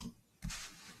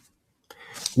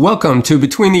Welcome to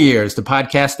Between the Years, the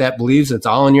podcast that believes it's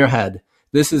all in your head.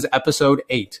 This is episode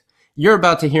 8. You're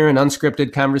about to hear an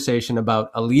unscripted conversation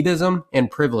about elitism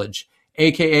and privilege,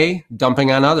 aka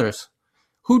dumping on others.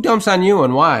 Who dumps on you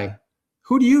and why?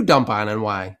 Who do you dump on and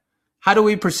why? How do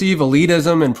we perceive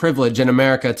elitism and privilege in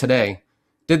America today?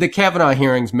 Did the Kavanaugh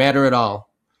hearings matter at all?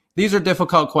 These are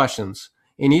difficult questions.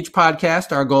 In each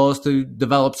podcast, our goal is to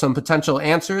develop some potential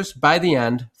answers by the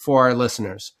end for our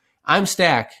listeners. I'm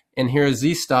Stack, and here is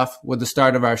Z Stuff with the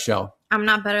start of our show. I'm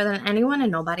not better than anyone,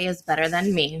 and nobody is better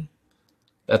than me.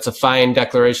 That's a fine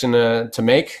declaration to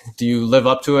make. Do you live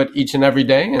up to it each and every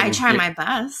day? And I try my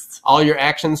best. All your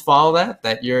actions follow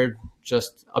that you're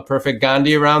just a perfect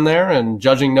Gandhi around there and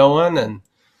judging no one and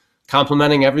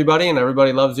complimenting everybody and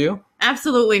everybody loves you?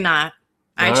 Absolutely not.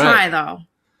 I try, though.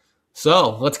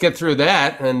 So let's get through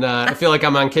that. And I feel like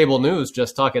I'm on cable news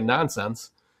just talking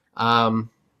nonsense.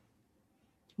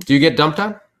 Do you get dumped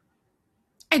on?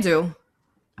 I do.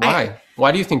 Why?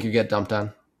 Why do you think you get dumped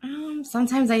on?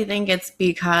 Sometimes I think it's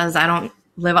because I don't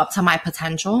live up to my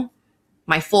potential,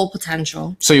 my full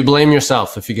potential. So you blame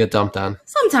yourself if you get dumped on?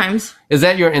 Sometimes. Is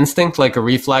that your instinct, like a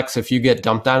reflex if you get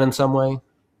dumped on in some way?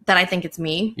 That I think it's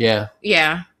me? Yeah.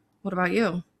 Yeah. What about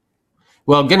you?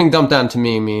 Well, getting dumped on to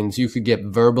me means you could get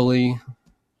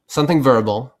something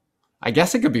verbal. I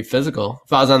guess it could be physical.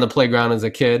 If I was on the playground as a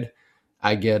kid,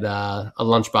 I get a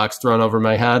lunchbox thrown over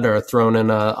my head or thrown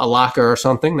in a locker or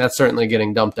something. That's certainly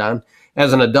getting dumped on.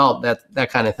 As an adult,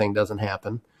 that kind of thing doesn't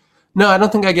happen. No, I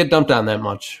don't think I get dumped on that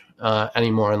much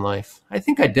anymore in life. I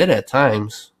think I did at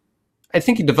times. I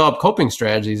think you develop coping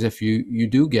strategies if you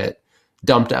do get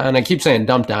dumped on. I keep saying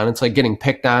dumped on. It's like getting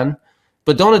picked on.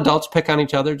 But don't adults pick on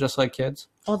each other just like kids?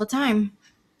 All the time.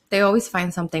 They always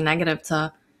find something negative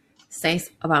to say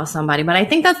about somebody. But I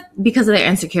think that's because of their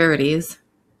insecurities.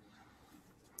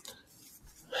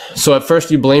 So at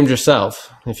first you blamed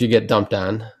yourself if you get dumped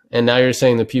on. And now you're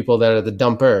saying the people that are the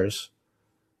dumpers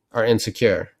are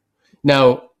insecure.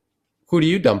 Now, who do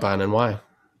you dump on and why?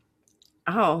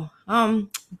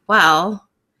 Well,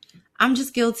 I'm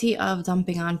just guilty of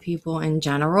dumping on people in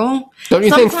general. Don't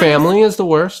you think family is the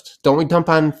worst? Don't we dump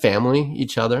on family,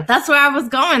 each other? That's where I was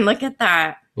going. Look at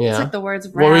that. Yeah. It's like the words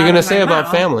right. What were you going to say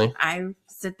about family? I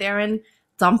sit there and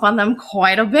dump on them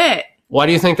quite a bit. Why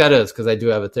do you think that is? Because I do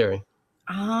have a theory.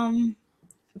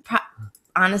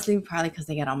 Honestly, probably because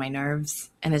they get on my nerves,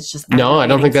 and it's just no. I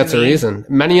don't think that's a reason.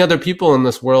 Many other people in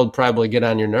this world probably get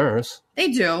on your nerves. They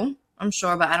do, I'm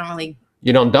sure, but I don't really.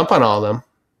 You don't dump on all of them.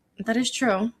 That is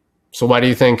true. So why do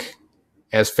you think,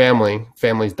 as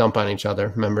families dump on each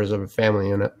other, members of a family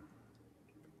unit?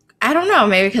 I don't know.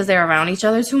 Maybe because they're around each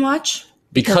other too much.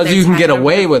 Because you can get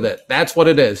away with it. That's what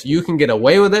it is. You can get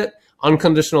away with it.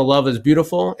 Unconditional love is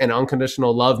beautiful, and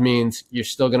unconditional love means you're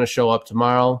still going to show up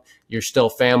tomorrow. You're still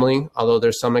family, although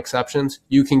there's some exceptions.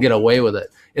 You can get away with it.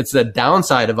 It's the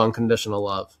downside of unconditional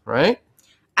love, right?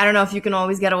 I don't know if you can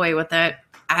always get away with it.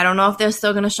 I don't know if they're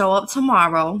still going to show up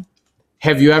tomorrow.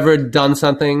 Have you ever done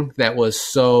something that was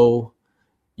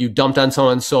you dumped on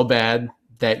someone so bad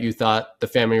that you thought the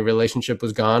family relationship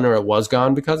was gone or it was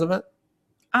gone because of it?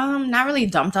 Not really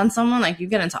dumped on someone. Like, you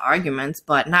get into arguments,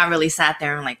 but not really sat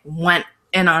there and like went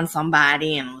in on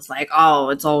somebody and was like, oh,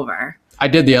 it's over. I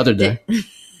did the other day.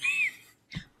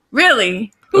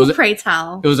 Really? Who, pray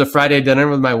tell? It was a Friday dinner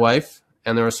with my wife,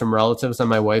 and there were some relatives on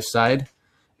my wife's side.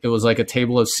 It was like a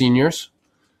table of seniors.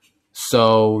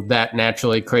 So that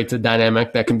naturally creates a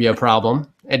dynamic that can be a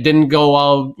problem. It didn't go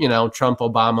all, Trump,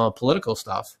 Obama political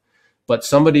stuff. But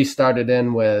somebody started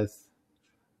in with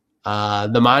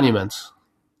the monuments.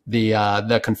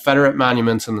 The Confederate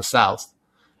monuments in the South,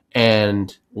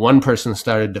 and one person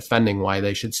started defending why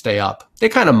they should stay up. They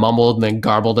kind of mumbled and then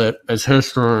garbled it as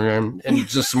history and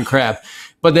just some crap.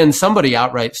 But then somebody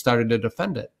outright started to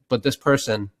defend it. But this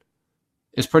person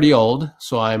is pretty old,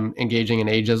 so I'm engaging in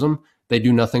ageism. They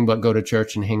do nothing but go to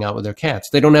church and hang out with their cats.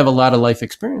 They don't have a lot of life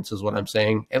experience is what I'm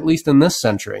saying, at least in this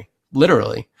century,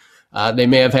 literally. They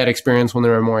may have had experience when they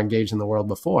were more engaged in the world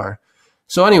before.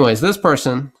 So anyways, this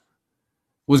person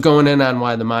was going in on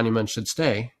why the monument should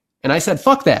stay. And I said,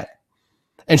 fuck that.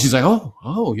 And she's like,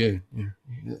 oh,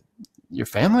 your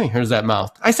family? Here's that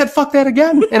mouth. I said, fuck that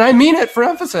again. And I mean it for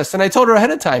emphasis. And I told her ahead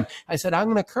of time. I said, I'm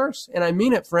going to curse. And I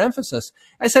mean it for emphasis.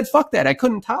 I said, fuck that. I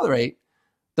couldn't tolerate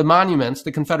the monuments,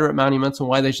 the Confederate monuments, and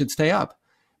why they should stay up.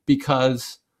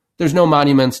 Because there's no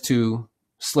monuments to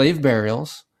slave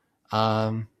burials,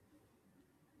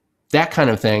 that kind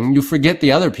of thing. You forget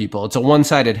the other people. It's a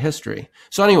one-sided history.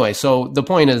 So anyway, so the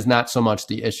point is not so much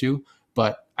the issue,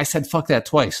 but I said fuck that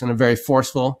twice in a very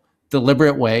forceful,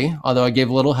 deliberate way, although I gave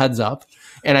a little heads up.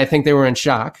 And I think they were in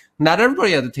shock. Not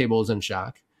everybody at the table was in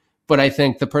shock, But I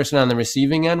think the person on the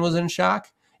receiving end was in shock.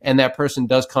 And that person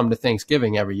does come to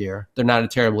Thanksgiving every year. They're not a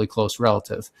terribly close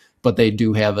relative, but they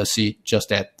do have a seat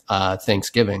just at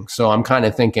Thanksgiving. So I'm kind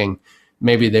of thinking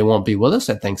maybe they won't be with us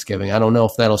at Thanksgiving. I don't know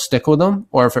if that'll stick with them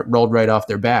or if it rolled right off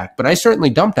their back. But I certainly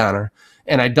dumped on her,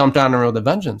 and I dumped on her with a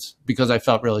vengeance because I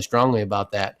felt really strongly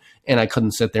about that. And I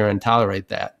couldn't sit there and tolerate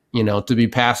that, to be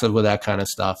passive with that kind of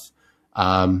stuff.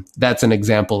 That's an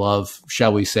example of,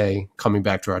 shall we say, coming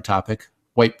back to our topic,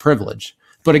 white privilege.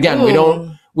 But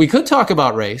again, we could talk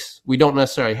about race. We don't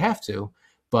necessarily have to,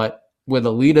 but with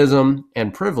elitism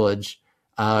and privilege,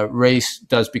 race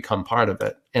does become part of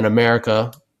it. In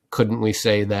America, couldn't we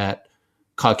say that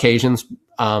Caucasians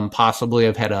possibly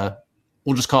have had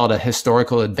we'll just call it a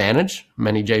historical advantage?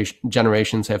 Many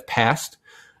generations have passed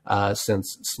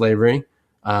since slavery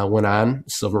went on.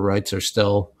 Civil rights are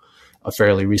still a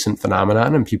fairly recent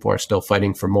phenomenon, and people are still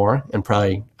fighting for more, and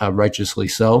probably righteously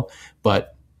so.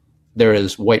 But there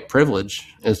is white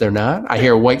privilege, is there not? I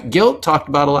hear white guilt talked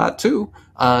about a lot too.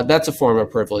 That's a form of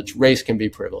privilege. Race can be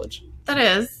privilege. That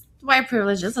is. White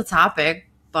privilege is a topic,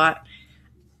 but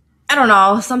I don't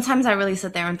know. Sometimes I really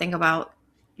sit there and think about,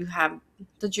 you have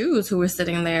the Jews who were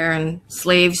sitting there and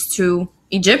slaves to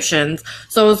Egyptians.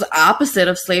 So it's the opposite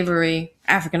of slavery,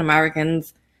 African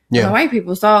Americans and the white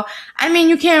people. So, I mean,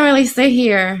 you can't really sit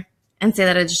here and say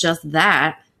that it's just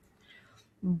that.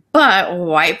 But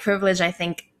white privilege, I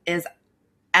think, is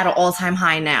at an all-time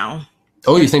high now.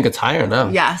 Oh, you think it's higher now?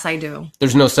 Yes, I do.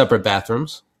 There's no separate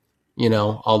bathrooms.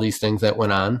 All these things that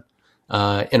went on.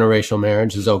 Interracial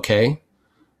marriage is okay.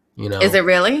 Is it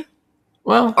really?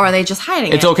 Well, or are they just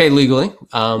hiding it? It's okay legally.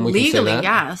 Legally,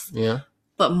 yes. Yeah.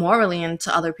 But morally and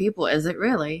to other people, is it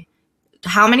really?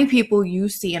 How many people you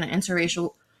see in an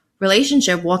interracial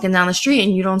relationship walking down the street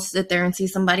and you don't sit there and see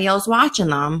somebody else watching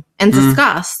them in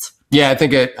disgust? Yeah, I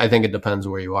think it depends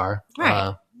where you are.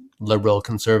 Right. Liberal,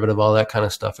 conservative, all that kind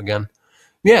of stuff again.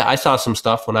 Yeah, I saw some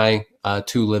stuff when I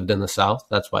too lived in the South.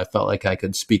 That's why I felt like I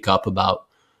could speak up about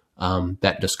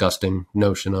that disgusting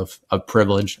notion of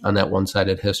privilege on that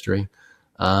one-sided history.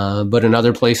 But in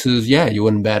other places, you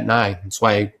wouldn't bat an eye. That's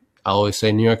why I always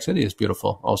say New York City is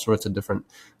beautiful. All sorts of different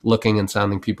looking and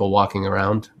sounding people walking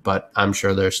around. But I'm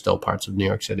sure there's still parts of New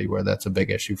York City where that's a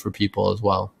big issue for people as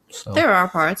well. So there are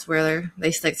parts where they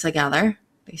stick together.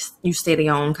 You stay the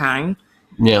own kind.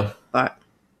 Yeah. But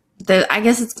I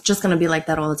guess it's just going to be like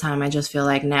that all the time. I just feel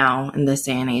like now in this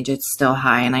day and age, it's still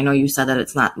high. And I know you said that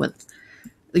it's not with,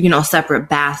 separate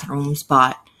bathrooms,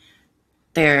 but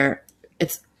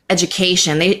it's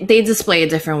education. They display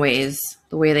it different ways.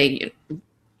 The way they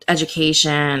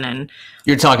education and.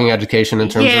 You're talking education in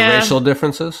terms of racial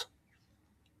differences?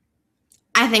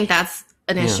 I think that's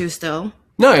an issue still.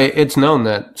 No, it's known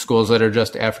that schools that are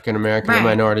just African American and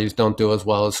minorities don't do as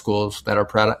well as schools that are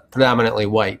predominantly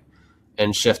white.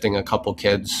 And shifting a couple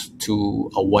kids to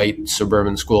a white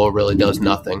suburban school really does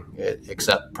nothing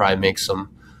except probably make some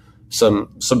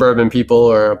suburban people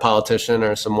or a politician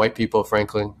or some white people,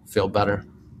 frankly, feel better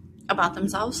about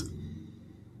themselves.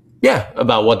 Yeah,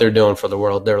 about what they're doing for the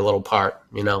world, their little part.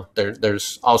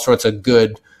 There's all sorts of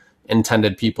good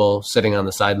intended people sitting on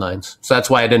the sidelines. So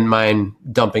that's why I didn't mind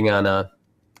dumping on a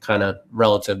kind of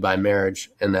relative by marriage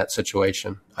in that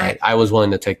situation. I was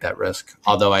willing to take that risk,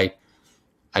 although I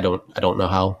don't know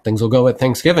how things will go at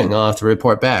Thanksgiving. I'll have to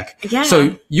report back. Yeah.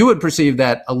 So you would perceive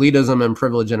that elitism and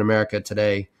privilege in America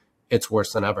today, it's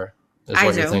worse than ever, is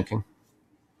what you're thinking.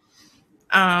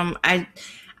 I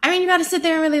mean, you got to sit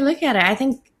there and really look at it. I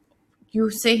think you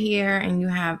sit here and you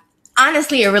have,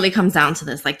 honestly, it really comes down to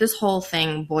this. Like, this whole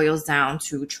thing boils down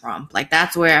to Trump. Like,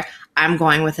 that's where I'm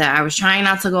going with it. I was trying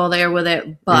not to go there with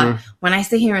it, but when I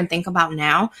sit here and think about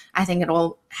now, I think it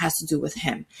all has to do with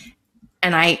him.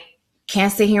 And I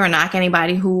can't sit here and knock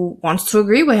anybody who wants to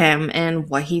agree with him and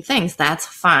what he thinks. That's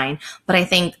fine. But I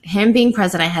think him being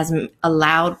president has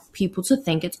allowed people to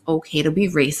think it's okay to be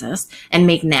racist and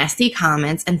make nasty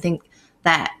comments and think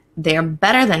that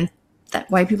that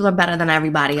white people are better than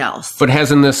everybody else. But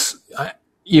hasn't this,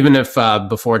 even if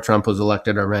before Trump was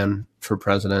elected or ran for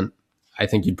president, I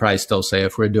think you'd probably still say,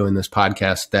 if we're doing this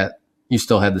podcast, that you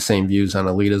still had the same views on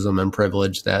elitism and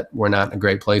privilege, that we're not in a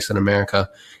great place in America.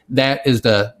 That is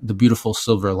the beautiful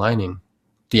silver lining,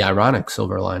 the ironic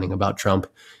silver lining about Trump.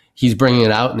 He's bringing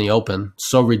it out in the open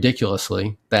so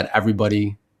ridiculously that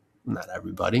not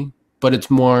everybody, but it's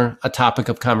more a topic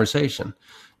of conversation.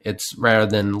 It's rather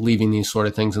than leaving these sort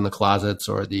of things in the closets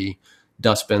or the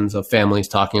dustbins of families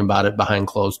talking about it behind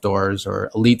closed doors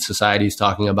or elite societies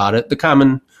talking about it. The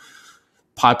common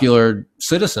popular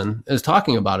citizen is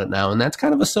talking about it now. And that's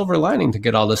kind of a silver lining to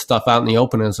get all this stuff out in the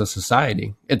open as a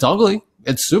society. It's ugly.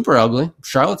 It's super ugly.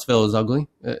 Charlottesville is ugly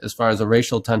as far as the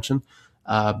racial tension,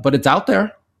 but it's out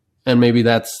there, and maybe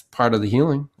that's part of the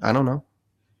healing. I don't know.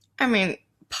 I mean,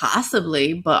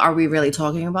 possibly, but are we really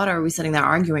talking about it? Or are we sitting there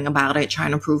arguing about it,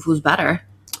 trying to prove who's better?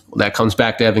 Well, that comes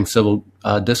back to having civil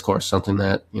discourse, something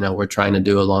that we're trying to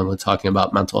do along with talking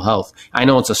about mental health. I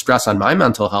know it's a stress on my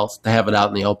mental health to have it out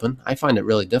in the open. I find it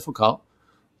really difficult.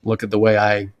 Look at the way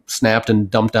I snapped and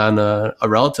dumped on a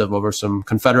relative over some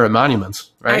Confederate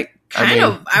monuments, right?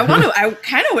 I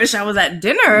kind of wish I was at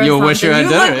dinner. You wish you were at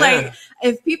dinner. Look like,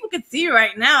 if people could see you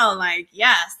right now, like,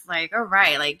 yes, like, all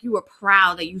right, like you were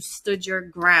proud that you stood your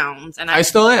ground. And I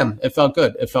still am. It felt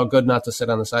good. It felt good not to sit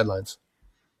on the sidelines.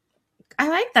 I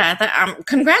like that.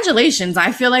 Congratulations.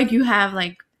 I feel like you have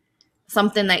like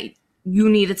something that you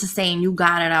needed to say and you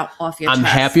got it out off your chest. I'm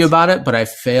happy about it, but I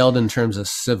failed in terms of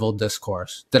civil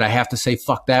discourse. Did I have to say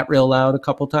fuck that real loud a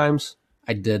couple times?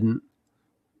 I didn't.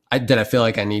 Did I feel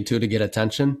like I need to get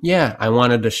attention? Yeah, I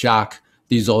wanted to shock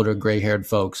these older gray-haired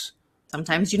folks.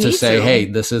 Sometimes you need to say, hey,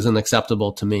 this isn't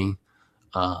acceptable to me,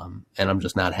 and I'm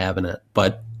just not having it.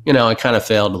 But, I kind of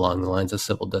failed along the lines of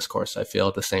civil discourse, I feel,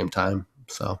 at the same time.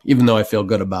 So even though I feel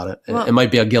good about it, it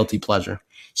might be a guilty pleasure.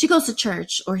 She goes to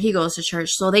church, or he goes to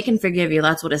church, so they can forgive you.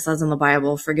 That's what it says in the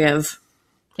Bible, forgive.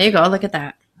 There you go. Look at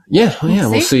that. Yeah.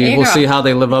 We'll see. We'll see how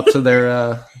they live up to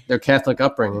their Catholic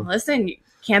upbringing. Listen, you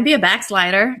can't be a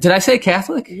backslider. Did I say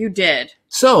Catholic? You did.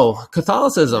 So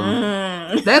Catholicism,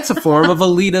 that's a form of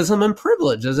elitism and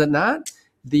privilege, is it not?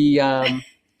 The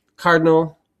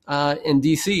cardinal in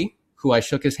D.C., who I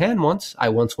shook his hand once. I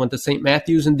once went to St.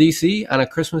 Matthew's in D.C. on a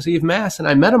Christmas Eve Mass, and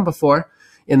I met him before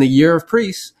in the Year of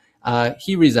Priests.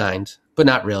 He resigned, but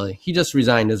not really. He just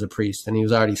resigned as a priest, and he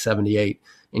was already 78,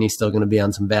 and he's still going to be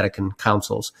on some Vatican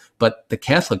councils. But the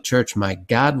Catholic Church, my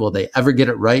God, will they ever get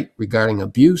it right regarding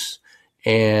abuse?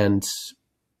 And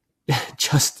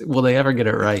just, will they ever get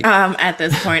it right? At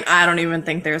this point, I don't even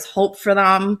think there's hope for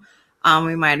them.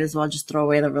 We might as well just throw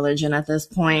away the religion at this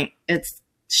point. It's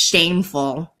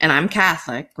shameful, and I'm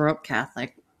Catholic, grew up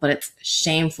Catholic, but it's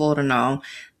shameful to know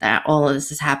that all of this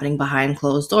is happening behind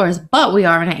closed doors. But we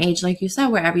are in an age, like you said,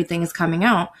 where everything is coming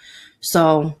out.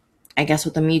 So I guess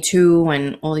with the Me Too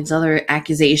and all these other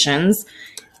accusations,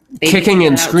 kicking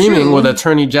and screaming with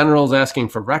attorney generals asking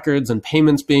for records and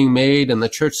payments being made, and the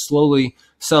church slowly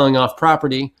selling off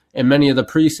property, and many of the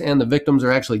priests and the victims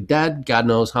are actually dead. God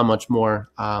knows how much more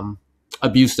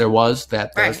abuse there was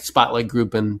that the Spotlight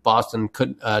Group in Boston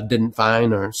didn't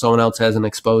find, or someone else hasn't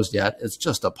exposed yet. It's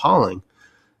just appalling.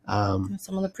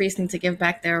 Some of the priests need to give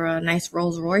back their nice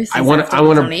Rolls Royces. I want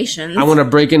to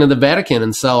break into the Vatican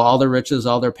and sell all their riches,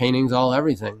 all their paintings, all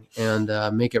everything,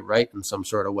 and make it right in some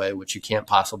sort of way, which you can't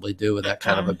possibly do with that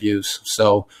kind of abuse.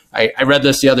 So I read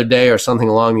this the other day or something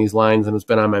along these lines, and it's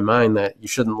been on my mind that you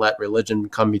shouldn't let religion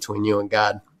come between you and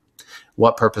God.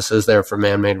 What purpose is there for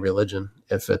man-made religion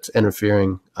if it's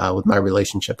interfering with my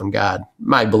relationship and God?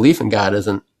 My belief in God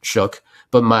isn't shook,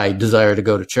 but my desire to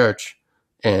go to church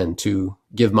and to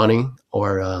give money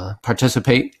or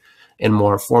participate in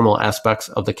more formal aspects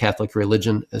of the Catholic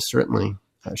religion is certainly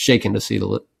shaken, to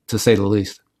say the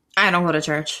least. I don't go to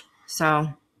church, so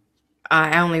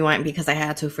I only went because I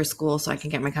had to for school so I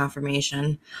can get my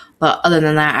confirmation. But other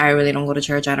than that, I really don't go to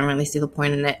church. I don't really see the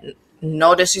point in it.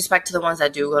 No disrespect to the ones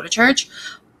that do go to church,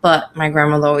 but my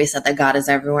grandmother always said that God is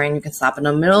everywhere, and you can stop in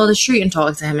the middle of the street and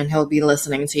talk to him, and he'll be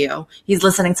listening to you. He's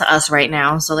listening to us right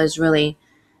now, so there's really,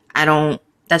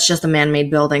 that's just a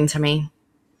man-made building to me.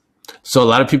 So a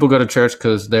lot of people go to church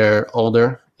because they're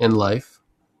older in life,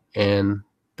 and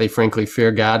they frankly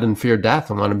fear God and fear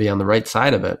death and want to be on the right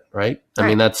side of it, right? I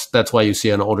mean, that's why you see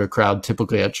an older crowd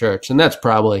typically at church, and that's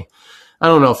probably, I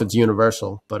don't know if it's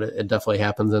universal, but it definitely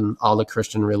happens in all the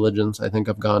Christian religions. I think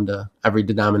I've gone to every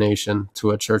denomination to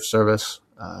a church service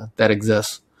that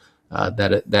exists,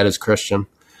 that is Christian.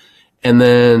 And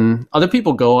then other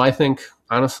people go, I think,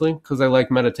 honestly, because I like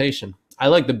meditation. I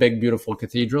like the big, beautiful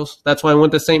cathedrals. That's why I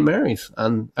went to St. Mary's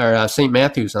or St.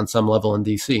 Matthew's on some level in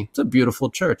D.C. It's a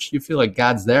beautiful church. You feel like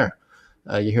God's there.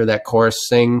 You hear that chorus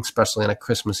sing, especially on a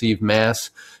Christmas Eve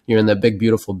Mass. You're in that big,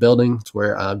 beautiful building. It's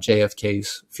where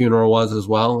JFK's funeral was as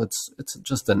well. It's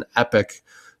just an epic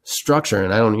structure,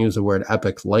 and I don't use the word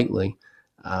epic lightly.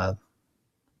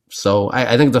 So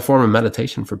I think it's a form of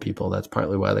meditation for people. That's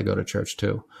partly why they go to church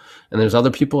too. And there's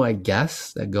other people, I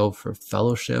guess, that go for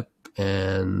fellowship,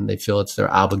 and they feel it's their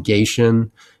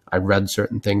obligation. I read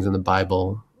certain things in the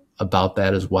Bible about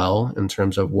that as well in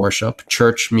terms of worship.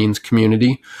 Church means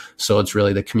community, so it's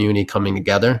really the community coming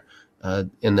together.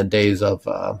 In the days of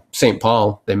St.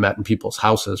 Paul, they met in people's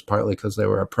houses, partly because they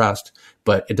were oppressed,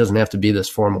 but it doesn't have to be this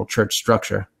formal church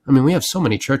structure. I mean, we have so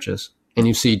many churches. and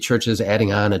you see churches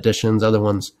adding on additions, other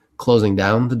ones closing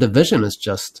down, the division is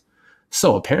just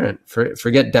so apparent.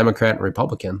 Forget Democrat and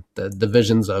Republican, the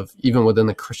divisions of even within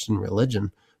the Christian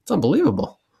religion. It's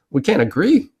unbelievable. We can't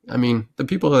agree. I mean, the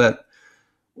people that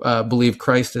believe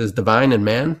Christ is divine and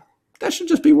man, that should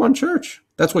just be one church.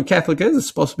 That's what Catholic is. It's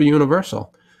supposed to be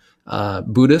universal.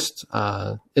 Buddhist,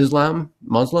 Islam,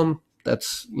 Muslim,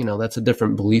 that's a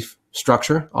different belief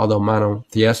structure, although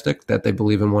monotheistic, that they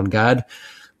believe in one God.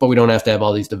 But we don't have to have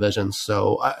all these divisions.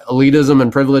 So elitism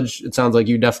and privilege, it sounds like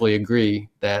you definitely agree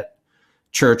that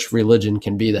church religion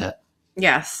can be that.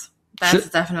 Yes, that's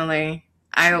definitely.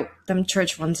 Them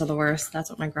church ones are the worst. That's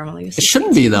what my grandma used to say. It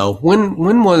shouldn't be, though.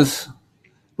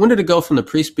 When did it go from the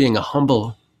priest being a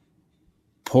humble,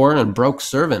 poor and broke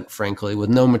servant, frankly, with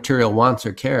no material wants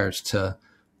or cares, to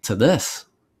this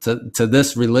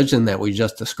religion that we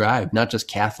just described, not just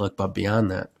Catholic, but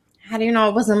beyond that? How do you know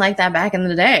it wasn't like that back in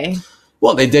the day?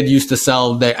 Well, they did used to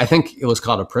sell, I think it was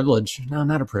called a privilege. No,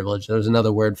 not a privilege. There was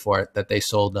another word for it, that they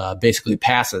sold basically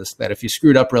passes, that if you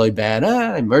screwed up really bad,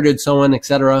 I murdered someone,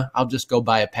 etc., I'll just go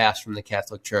buy a pass from the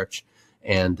Catholic Church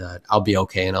and I'll be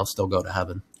okay and I'll still go to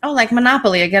heaven. Oh, like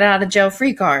Monopoly, a get out of jail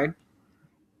free card.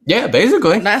 Yeah,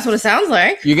 basically. That's what it sounds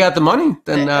like. You got the money,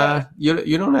 then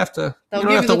you don't have to. They'll you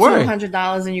don't give have to you worry.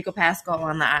 $200 and you could pass go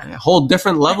on that. A whole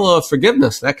different level of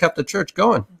forgiveness that kept the church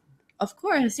going. Of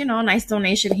course, a nice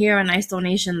donation here, a nice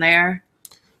donation there.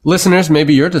 Losteners,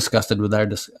 maybe you're disgusted with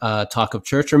our talk of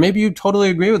church, or maybe you totally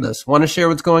agree with us. Want to share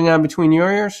what's going on between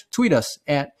your ears? Tweet us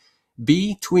at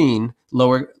between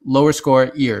lower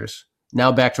score ears.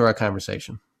 Now back to our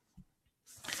conversation.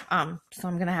 So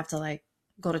I'm gonna have to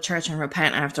go to church and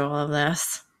repent after all of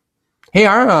this. Hey,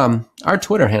 our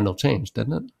Twitter handle changed,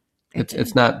 didn't it?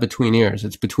 It's not between ears.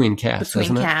 It's between cast. Between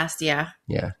isn't cast, it? yeah.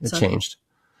 Yeah, it changed.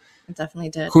 It definitely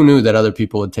did. Who knew that other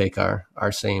people would take our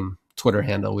same Twitter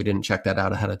handle? We didn't check that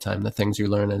out ahead of time. The things you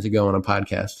learn as you go on a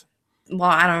podcast. Well,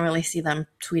 I don't really see them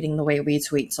tweeting the way we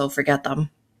tweet, so forget them.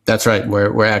 That's right.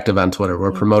 We're active on Twitter.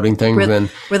 We're promoting things.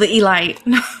 We're the elite.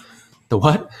 The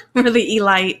what? We're the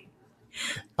elite.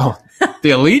 Oh, the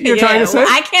elite you're trying to say?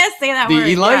 I can't say that word.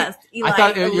 The elite? Yes, elite? I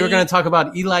thought elite. you were going to talk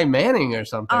about Eli Manning or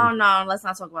something. Oh, no. Let's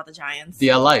not talk about the Giants. The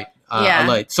elite. Yeah.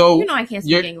 Elite. So I can't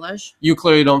speak English. You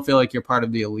clearly don't feel like you're part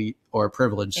of the elite or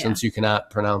privileged since you cannot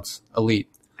pronounce elite.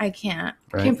 I can't.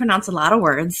 Right? I can pronounce a lot of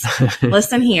words.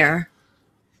 Listen here.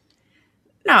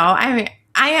 No, I mean,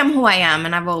 I am who I am,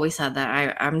 and I've always said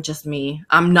that. I'm just me.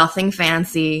 I'm nothing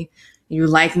fancy. You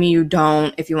like me, you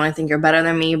don't. If you want to think you're better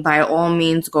than me, by all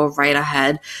means, go right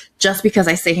ahead. Just because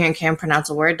I sit here and can't pronounce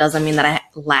a word doesn't mean that I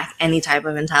lack any type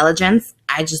of intelligence.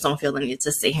 I just don't feel the need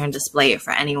to sit here and display it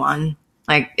for anyone.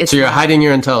 So you're hiding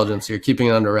your intelligence. You're keeping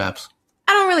it under wraps.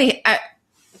 I don't really.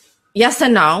 Yes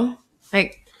and no.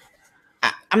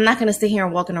 I'm not going to sit here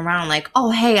and walking around like,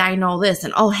 oh, hey, I know this,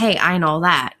 and oh, hey, I know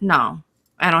that. No,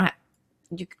 I don't.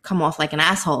 You could come off like an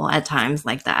asshole at times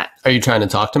like that. Are you trying to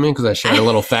talk to me because I shared a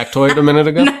little factoid a minute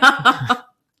ago?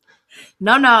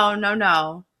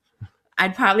 No.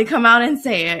 I'd probably come out and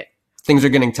say it. Things are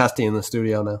getting testy in the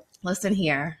studio now. Listen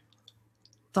here.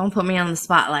 Don't put me on the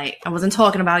spotlight. I wasn't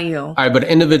talking about you. All right, but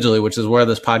individually, which is where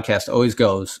this podcast always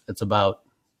goes, it's about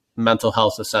mental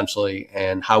health essentially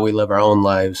and how we live our own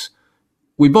lives.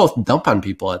 We both dump on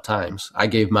people at times. I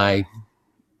gave my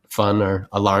fun or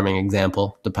alarming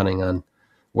example, depending on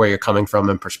where you're coming from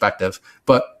and perspective.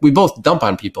 But we both dump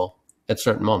on people at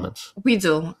certain moments. We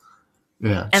do.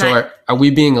 Yeah. And so are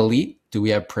we being elite? Do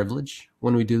we have privilege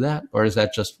when we do that? Or is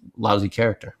that just lousy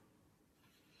character?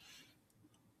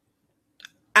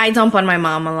 I dump on my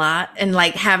mom a lot. And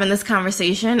having this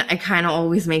conversation, it kind of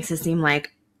always makes it seem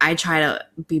like I try to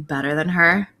be better than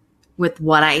her with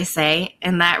what I say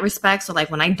in that respect. So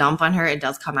when I dump on her, it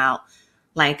does come out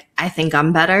like I think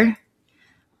I'm better.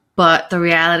 But the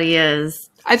reality is,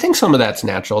 I think some of that's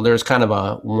natural. There's kind of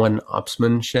a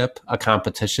one-upsmanship, a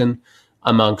competition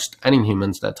amongst any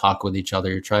humans that talk with each other.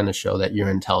 You're trying to show that you're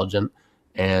intelligent,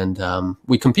 and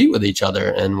we compete with each other,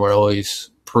 and we're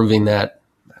always proving that,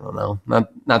 I don't know,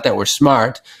 not that we're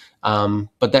smart,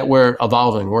 but that we're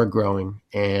evolving, we're growing,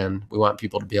 and we want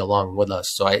people to be along with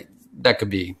us. So that could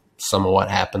be some of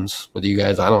what happens with you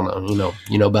guys. I don't know.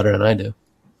 You know better than I do.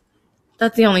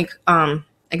 That's the only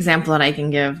example that I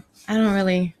can give. I don't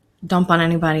really dump on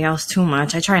anybody else too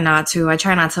much. I try not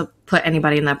to put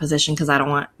anybody in that position because I don't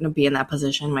want to be in that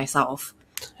position myself.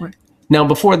 Now,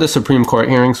 before the Supreme Court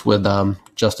hearings with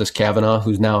Justice Kavanaugh,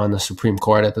 who's now on the Supreme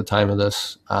Court at the time of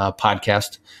this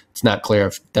podcast, it's not clear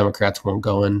if Democrats won't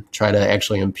go and try to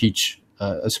actually impeach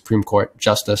a Supreme Court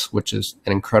justice, which is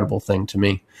an incredible thing to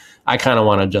me. I kind of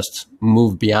want to just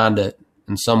move beyond it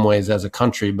in some ways as a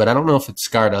country, but I don't know if it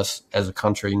scarred us as a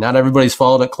country. Not everybody's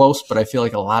followed it close, but I feel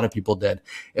like a lot of people did.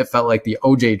 It felt like the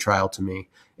OJ trial to me.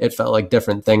 It felt like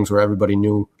different things where everybody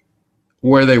knew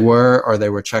where they were or they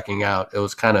were checking out. It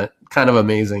was kind of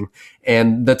amazing.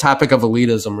 And the topic of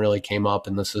elitism really came up,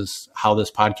 and this is how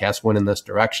this podcast went in this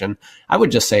direction. I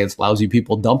would just say it's lousy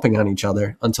people dumping on each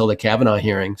other until the Kavanaugh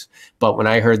hearings. But when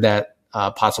I heard that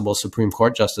possible Supreme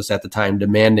Court justice at the time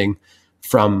demanding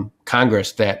from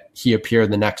Congress that he appear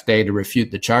the next day to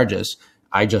refute the charges,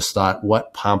 I just thought,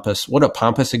 what a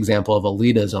pompous example of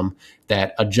elitism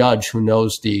that a judge who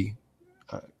knows the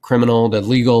the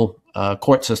legal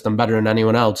court system better than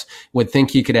anyone else would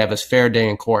think he could have his fair day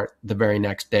in court the very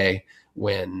next day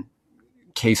when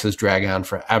cases drag on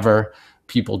forever.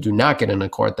 People do not get into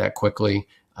court that quickly.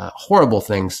 Horrible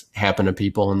things happen to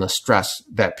people, and the stress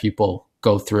that people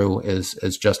go through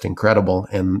is just incredible.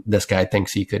 And this guy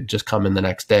thinks he could just come in the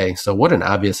next day. So what an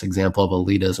obvious example of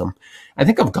elitism. I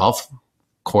think of golf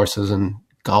courses and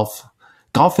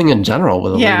golfing in general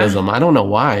with elitism. Yeah. I don't know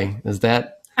why. Is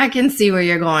that... I can see where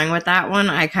you're going with that one.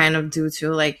 I kind of do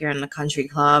too. Like, you're in the country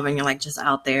club and you're like just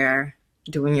out there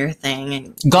doing your thing.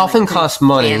 And golfing costs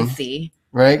money, fancy,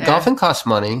 right? Yeah. Golfing costs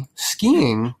money.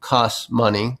 Skiing costs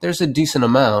money. There's a decent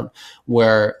amount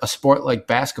where a sport like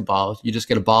basketball, you just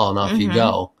get a ball and off you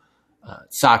go.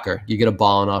 Soccer, you get a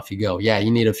ball and off you go. Yeah, you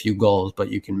need a few goals,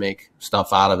 but you can make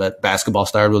stuff out of it. Basketball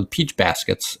started with peach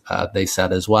baskets, they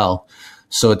said as well.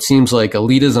 So it seems like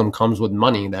elitism comes with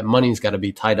money. That money's got to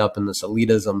be tied up in this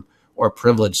elitism or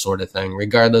privilege sort of thing,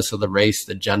 regardless of the race,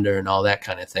 the gender, and all that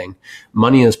kind of thing.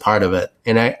 Money is part of it.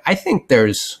 And I think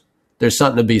there's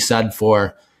something to be said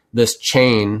for this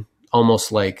chain,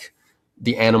 almost like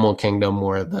the animal kingdom,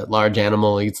 where the large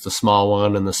animal eats the small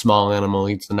one and the small animal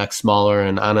eats the next smaller,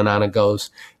 and on it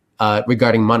goes,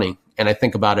 regarding money. And I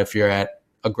think about if you're at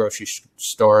a grocery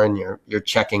store and you're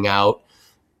checking out,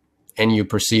 and you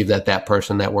perceive that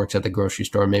person that works at the grocery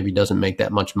store maybe doesn't make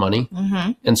that much money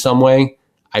in some way.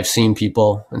 I've seen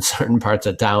people in certain parts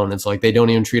of town, it's like they don't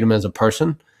even treat them as a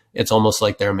person. It's almost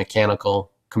like they're a mechanical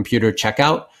computer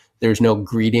checkout. There's no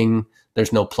greeting.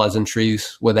 There's no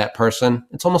pleasantries with that person.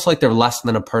 It's almost like they're less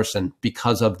than a person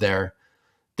because of their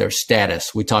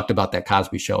status. We talked about that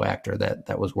Cosby Show actor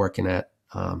that was working at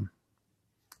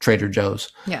Trader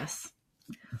Joe's. Yes.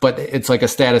 But it's like a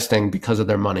status thing because of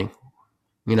their money.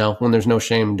 You know, when there's no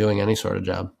shame doing any sort of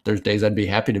job. There's days I'd be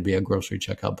happy to be a grocery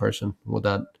checkout person.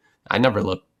 I never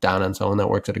look down on someone that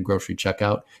works at a grocery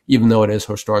checkout, even though it is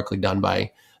historically done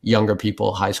by younger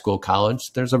people, high school,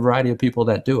 college. There's a variety of people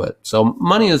that do it. So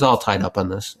money is all tied up on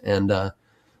this. And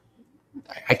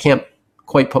I can't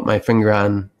quite put my finger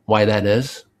on why that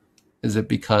is. Is it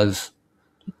because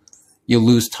you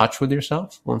lose touch with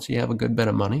yourself once you have a good bit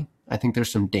of money? I think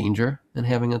there's some danger in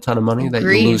having a ton of money that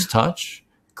you lose touch.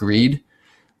 Greed.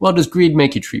 Well, does greed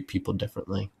make you treat people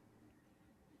differently?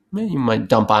 You might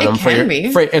dump on them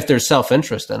if there's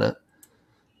self-interest in it,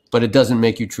 but it doesn't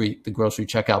make you treat the grocery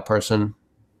checkout person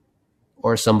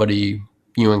or somebody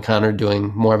you encounter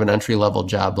doing more of an entry-level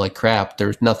job like crap.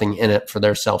 There's nothing in it for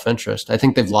their self-interest. I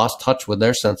think they've lost touch with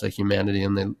their sense of humanity,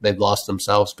 and they've lost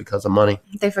themselves because of money.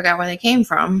 They forgot where they came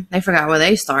from. They forgot where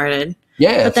they started.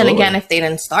 Yeah, but then again, if they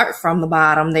didn't start from the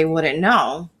bottom, they wouldn't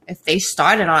know. If they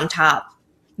started on top,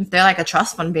 if they're like a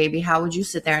trust fund baby, how would you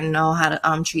sit there and know how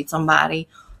to treat somebody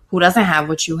who doesn't have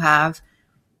what you have?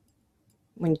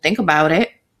 When you think about it.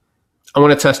 I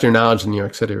want to test your knowledge in New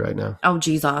York City right now. Oh,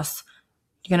 Jesus.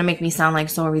 You're going to make me sound like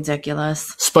so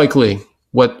ridiculous. Spike Lee,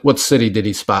 what city did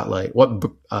he spotlight? What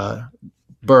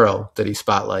borough did he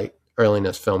spotlight early in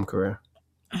his film career?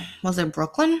 Was it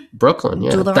Brooklyn? Brooklyn,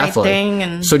 yeah. Do the definitely. Right thing.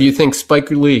 And so do you think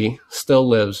Spike Lee still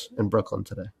lives in Brooklyn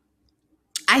today?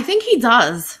 I think he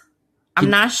does. I'm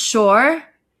not sure.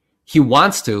 He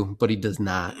wants to, but he does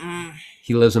not.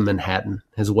 He lives in Manhattan.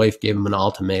 His wife gave him an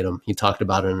ultimatum. He talked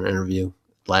about it in an interview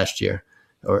last year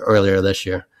or earlier this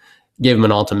year. Gave him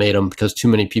an ultimatum because too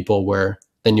many people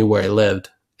they knew where he lived,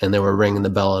 and they were ringing the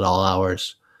bell at all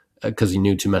hours because he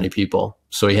knew too many people.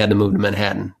 So he had to move to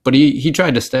Manhattan. But he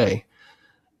tried to stay.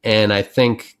 And I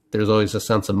think there's always a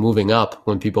sense of moving up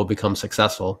when people become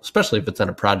successful, especially if it's in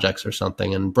a projects or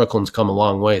something. And Brooklyn's come a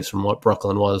long ways from what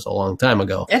Brooklyn was a long time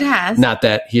ago. It has. Not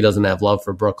that he doesn't have love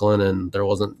for Brooklyn and there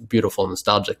wasn't beautiful,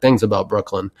 nostalgic things about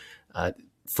Brooklyn.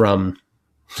 From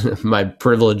my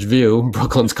privileged view,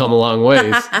 Brooklyn's come a long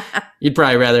ways. You'd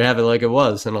probably rather have it like it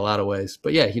was in a lot of ways.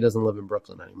 But yeah, he doesn't live in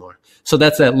Brooklyn anymore. So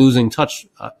that's that losing touch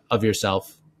of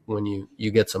yourself when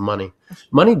you get some money.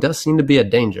 Money does seem to be a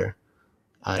danger.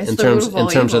 In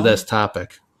terms of this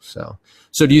topic. So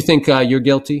do you think you're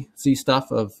guilty,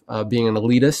 Stuff, of being an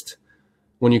elitist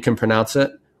when you can pronounce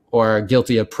it? or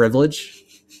guilty of privilege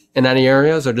in any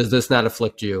areas, or does this not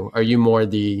afflict you? Are you more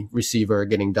the receiver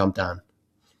getting dumped on?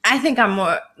 I think I'm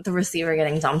more the receiver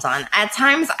getting dumped on. At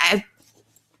times,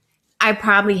 I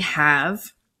probably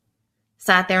have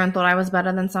sat there and thought I was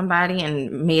better than somebody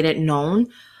and made it known.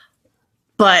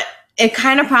 But it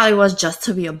kind of probably was just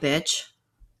to be a bitch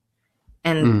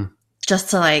and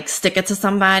just to like stick it to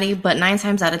somebody. But 9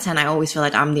 times out of 10, I always feel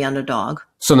like I'm the underdog.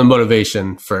 So the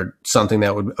motivation for something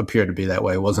that would appear to be that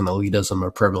way wasn't elitism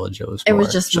or privilege. It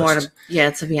was just more to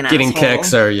be an getting asshole.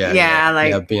 kicks or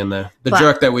being the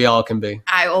jerk that we all can be.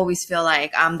 I always feel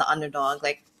like I'm the underdog.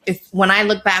 Like when I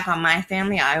look back on my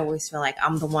family, I always feel like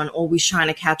I'm the one always trying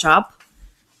to catch up,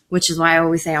 which is why I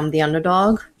always say I'm the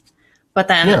underdog. But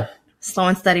then slow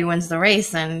and steady wins the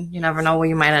race, and you never know where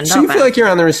you might end up. So you feel like you're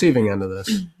on the receiving end of this.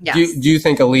 Yes. Do you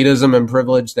think elitism and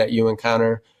privilege that you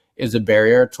encounter is a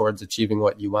barrier towards achieving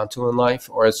what you want to in life,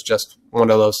 or it's just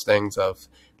one of those things of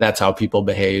that's how people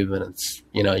behave, and it's,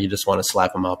 you just want to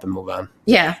slap them up and move on?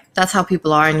 Yeah, that's how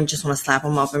people are, and you just want to slap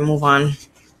them up and move on.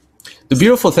 The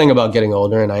beautiful thing about getting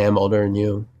older, and I am older than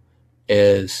you,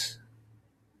 is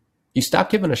you stop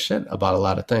giving a shit about a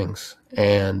lot of things.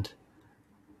 And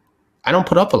I don't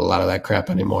put up with a lot of that crap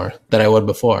anymore than I would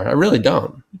before. I really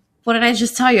don't. What did I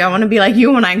just tell you? I want to be like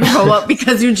you when I grow up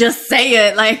because you just say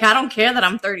it. Like, I don't care that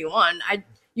I'm 31.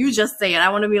 You just say it. I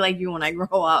want to be like you when I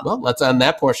grow up. Well, let's end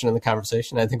that portion of the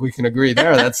conversation. I think we can agree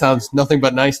there. That sounds nothing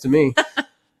but nice to me.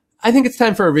 I think it's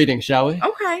time for a reading, shall we?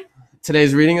 Okay.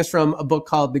 Today's reading is from a book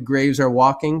called The Graves Are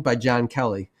Walking by John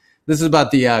Kelly. This is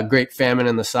about the Great Famine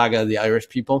and the saga of the Irish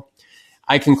people.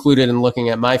 I concluded in looking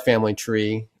at my family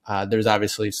tree, there's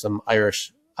obviously some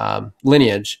Irish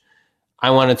lineage. I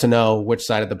wanted to know which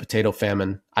side of the potato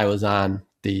famine I was on.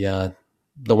 The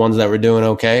ones that were doing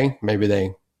okay, maybe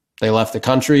they left the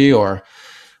country, or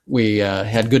we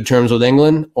had good terms with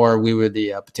England, or we were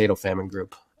the potato famine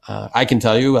group. I can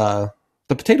tell you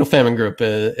the potato famine group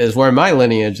is where my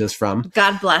lineage is from.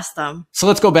 God bless them. So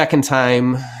let's go back in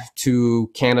time to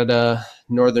Canada,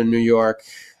 northern New York,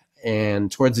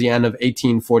 and towards the end of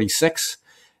 1846,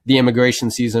 the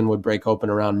immigration season would break open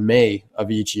around May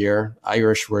of each year.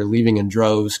 Irish were leaving in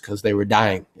droves because they were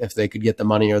dying if they could get the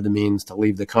money or the means to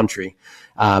leave the country.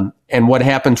 And what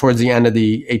happened towards the end of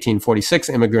the 1846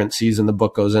 immigrant season, the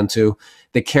book goes into,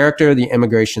 the character of the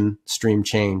immigration stream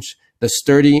changed. The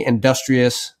sturdy,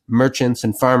 industrious merchants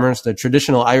and farmers, the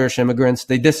traditional Irish immigrants,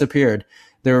 they disappeared.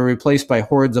 They were replaced by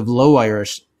hordes of low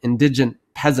Irish, indigent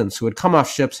peasants who had come off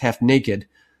ships half naked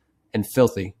and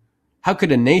filthy. How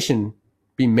could a nation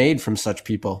be made from such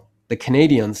people? The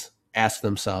Canadians asked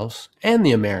themselves, and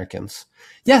the Americans.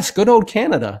 Yes, good old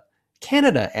Canada.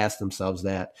 Canada asked themselves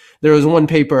that. There was one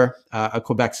paper, a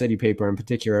Quebec City paper in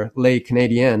particular, Le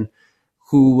Canadien,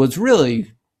 who was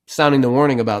really sounding the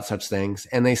warning about such things.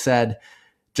 And they said,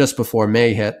 just before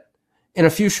May hit, in a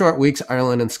few short weeks,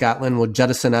 Ireland and Scotland will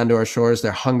jettison onto our shores.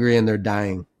 They're hungry and they're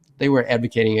dying. They were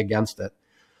advocating against it.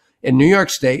 In New York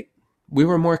State, we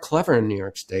were more clever in New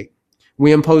York State.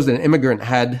 We imposed an immigrant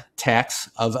head tax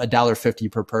of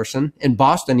 $1.50 per person. In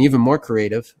Boston, even more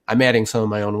creative. I'm adding some of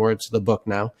my own words to the book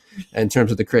now in terms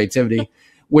of the creativity,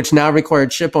 which now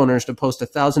required ship owners to post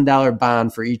 $1,000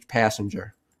 bond for each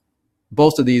passenger.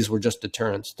 Both of these were just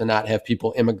deterrents to not have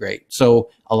people immigrate.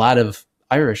 So a lot of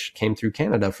Irish came through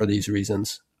Canada for these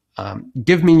reasons.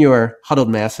 Give Me Your Huddled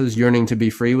Masses, Yearning to Be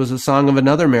Free was a song of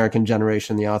another American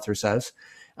generation, the author says.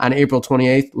 On April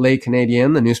 28th, Le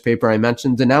Canadien, the newspaper I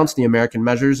mentioned, denounced the American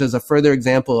measures as a further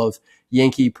example of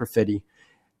Yankee perfidy.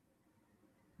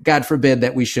 God forbid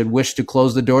that we should wish to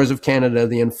close the doors of Canada,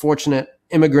 the unfortunate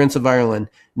immigrants of Ireland.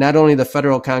 Not only the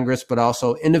federal Congress, but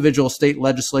also individual state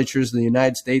legislatures of the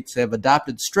United States have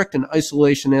adopted strict and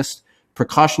isolationist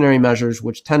precautionary measures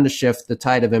which tend to shift the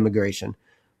tide of immigration.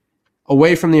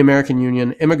 Away from the American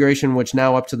Union, immigration, which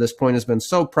now up to this point has been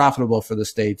so profitable for the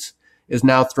states, is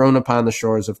now thrown upon the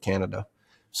shores of Canada.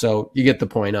 So you get the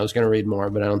point. I was going to read more,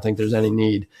 but I don't think there's any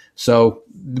need. So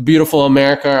the beautiful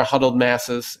America, our huddled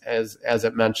masses, as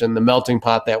it mentioned, the melting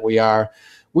pot that we are,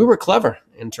 we were clever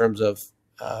in terms of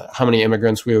how many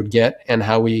immigrants we would get and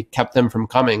how we kept them from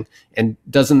coming. And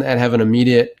doesn't that have an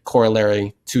immediate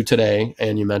corollary to today?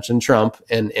 And you mentioned Trump,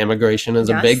 and immigration is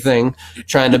a big thing,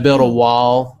 trying to build a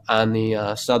wall on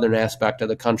the southern aspect of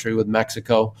the country with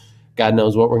Mexico. God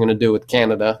knows what we're going to do with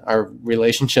Canada. Our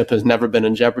relationship has never been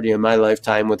in jeopardy in my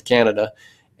lifetime with Canada,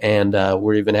 and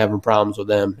we're even having problems with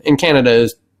them. And Canada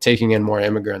is taking in more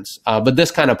immigrants. But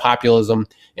this kind of populism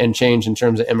and change in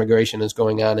terms of immigration is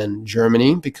going on in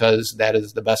Germany, because that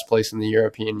is the best place in the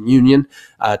European Union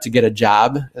to get a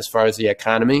job as far as the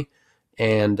economy.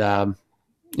 And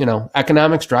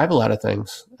economics drive a lot of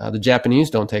things. The Japanese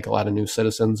don't take a lot of new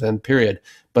citizens, and period.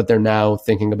 But they're now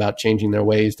thinking about changing their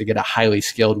ways to get a highly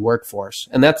skilled workforce.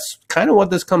 And that's kind of what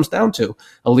this comes down to.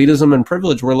 Elitism and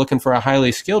privilege, we're looking for a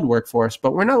highly skilled workforce,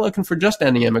 but we're not looking for just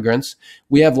any immigrants.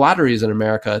 We have lotteries in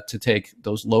America to take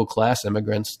those low-class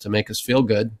immigrants to make us feel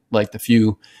good, like the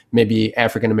few maybe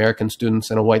African-American students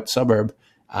in a white suburb.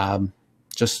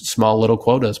 Just small little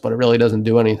quotas, but it really doesn't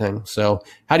do anything. So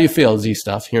how do you feel, Z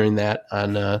Stuff, hearing that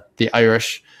on the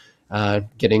Irish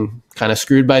getting kind of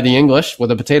screwed by the English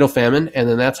with a potato famine, and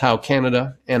then that's how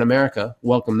Canada and America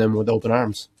welcome them with open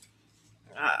arms?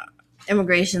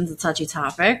 Immigration's a touchy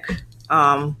topic.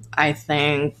 I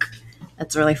think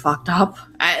it's really fucked up.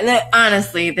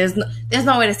 Honestly, there's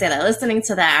no way to say that. Listening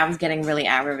to that, I was getting really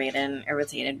aggravated and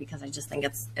irritated because I just think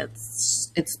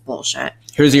it's bullshit.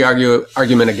 Here's the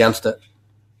argument against it.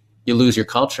 You lose your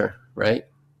culture, right?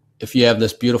 If you have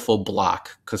this beautiful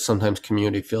block, because sometimes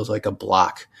community feels like a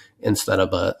block instead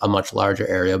of a much larger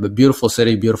area, but beautiful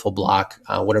city, beautiful block,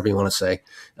 whatever you want to say,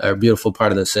 or beautiful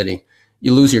part of the city,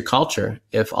 you lose your culture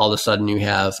if all of a sudden you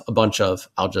have a bunch of,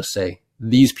 I'll just say,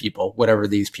 these people, whatever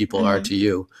these people are to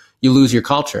you, you lose your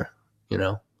culture,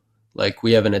 Like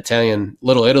we have an Italian,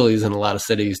 Little Italy's in a lot of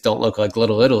cities don't look like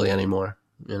Little Italy anymore,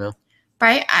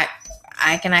 Right?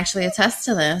 I can actually attest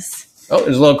to this. Oh,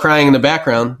 there's a little crying in the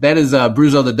background. That is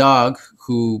Bruzo the dog,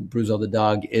 who Bruzo the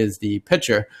dog is the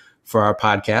pitcher for our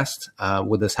podcast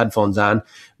with his headphones on.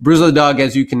 Bruzo the dog,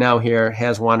 as you can now hear,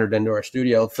 has wandered into our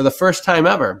studio for the first time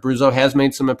ever. Bruzo has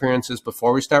made some appearances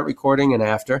before we start recording and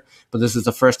after, but this is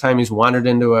the first time he's wandered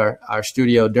into our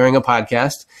studio during a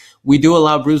podcast. We do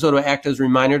allow Bruzo to act as a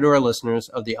reminder to our listeners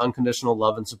of the unconditional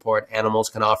love and support animals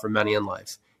can offer many in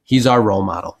life. He's our role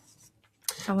model.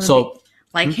 So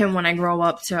like him when I grow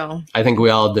up too. I think we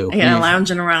all do. Yeah,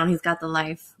 lounging around. He's got the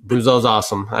life. Bruzo's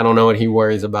awesome. I don't know what he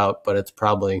worries about, but it's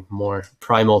probably more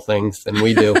primal things than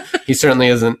we do. He certainly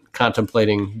isn't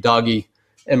contemplating doggy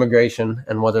immigration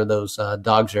and whether those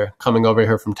dogs are coming over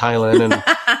here from Thailand and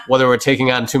whether we're taking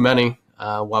on too many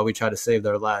while we try to save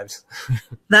their lives.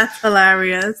 That's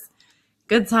hilarious.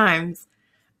 Good times.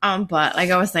 But like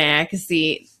I was saying, I could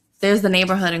see there's the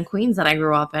neighborhood in Queens that I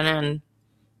grew up in, and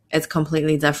it's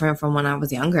completely different from when I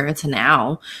was younger to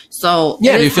now. So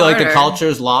yeah, do you feel like the culture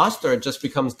is lost, or it just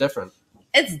becomes different?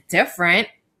 It's different.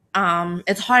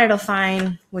 It's harder to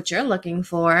find what you're looking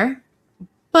for,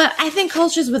 but I think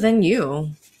culture's within you.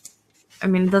 I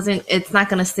mean, it's not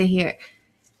going to stay here.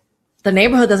 The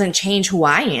neighborhood doesn't change who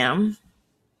I am.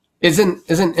 Isn't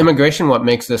immigration what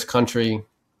makes this country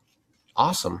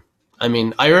awesome? I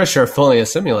mean, Irish are fully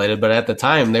assimilated, but at the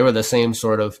time they were the same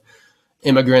sort of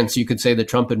immigrants you could say the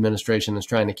Trump administration is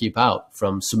trying to keep out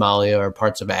from Somalia or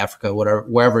parts of Africa,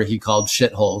 wherever he called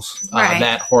shitholes. Right.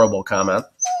 That horrible comment.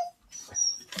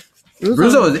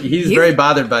 Bruzo, he's very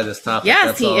bothered by this topic.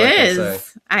 Yes, he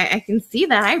is. I can see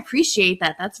that. I appreciate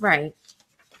that. That's right.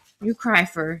 You cry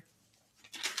for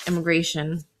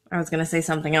immigration. I was going to say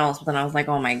something else, but then I was like,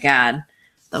 oh my God,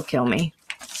 they'll kill me.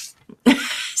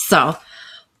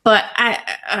 But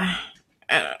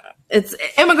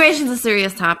immigration's a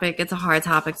serious topic. It's a hard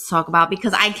topic to talk about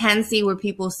because I can see where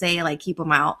people say like keep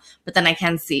them out, but then I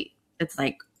can see it's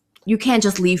like you can't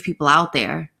just leave people out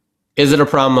there. Is it a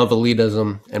problem of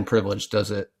elitism and privilege?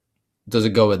 Does it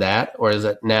go with that, or is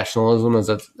it nationalism?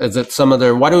 Is it some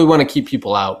other? Why do we want to keep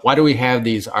people out? Why do we have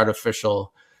these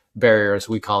artificial barriers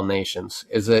we call nations?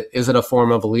 Is it a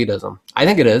form of elitism? I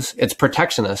think it is. It's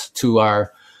protectionist to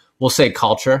our, we'll say,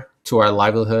 culture, to our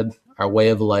livelihood, our way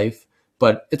of life.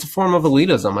 But it's a form of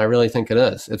elitism. I really think it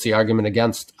is. It's the argument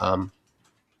against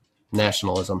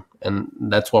nationalism. And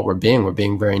that's what we're being. We're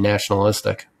being very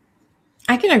nationalistic.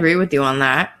 I can agree with you on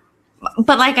that.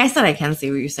 But like I said, I can see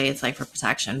what you say. It's like for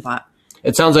protection. But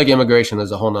it sounds like immigration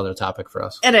is a whole nother topic for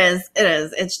us. It is.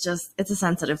 It's a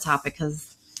sensitive topic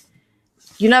because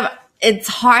it's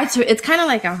hard to, it's kind of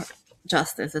like a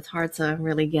justice. It's hard to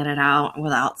really get it out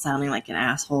without sounding like an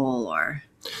asshole or.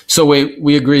 So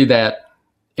we agree that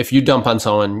if you dump on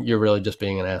someone, you're really just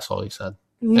being an asshole, you said.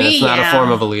 And it's not a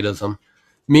form of elitism.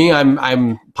 Me,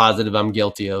 I'm positive I'm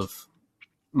guilty of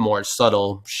more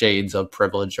subtle shades of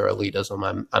privilege or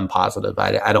elitism. I'm positive.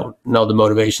 I don't know the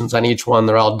motivations on each one.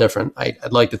 They're all different.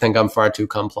 I'd like to think I'm far too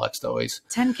complex to always.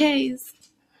 10Ks.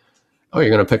 Oh, you're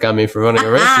going to pick on me for running a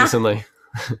race recently.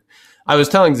 I was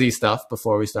telling Z Stuff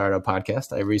before we started our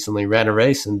podcast. I recently ran a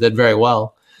race and did very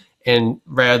well. And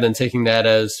rather than taking that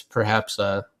as perhaps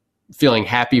feeling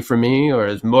happy for me or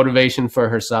as motivation for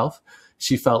herself,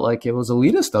 she felt like it was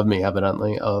elitist of me,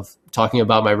 evidently, of talking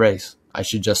about my race. I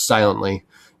should just silently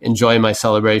enjoy my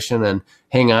celebration and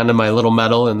hang on to my little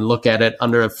medal and look at it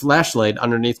under a flashlight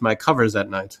underneath my covers at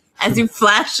night. As you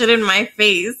flash it in my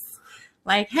face.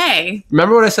 Like, hey.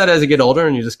 Remember what I said, as you get older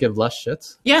and you just give less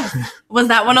shits? Yeah. Was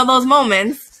that one of those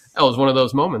moments? That was one of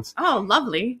those moments. Oh,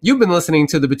 lovely. You've been listening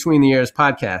to the Between the Ears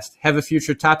podcast. Have a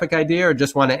future topic idea or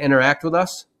just want to interact with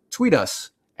us? Tweet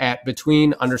us at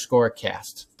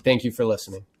between_cast. Thank you for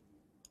listening.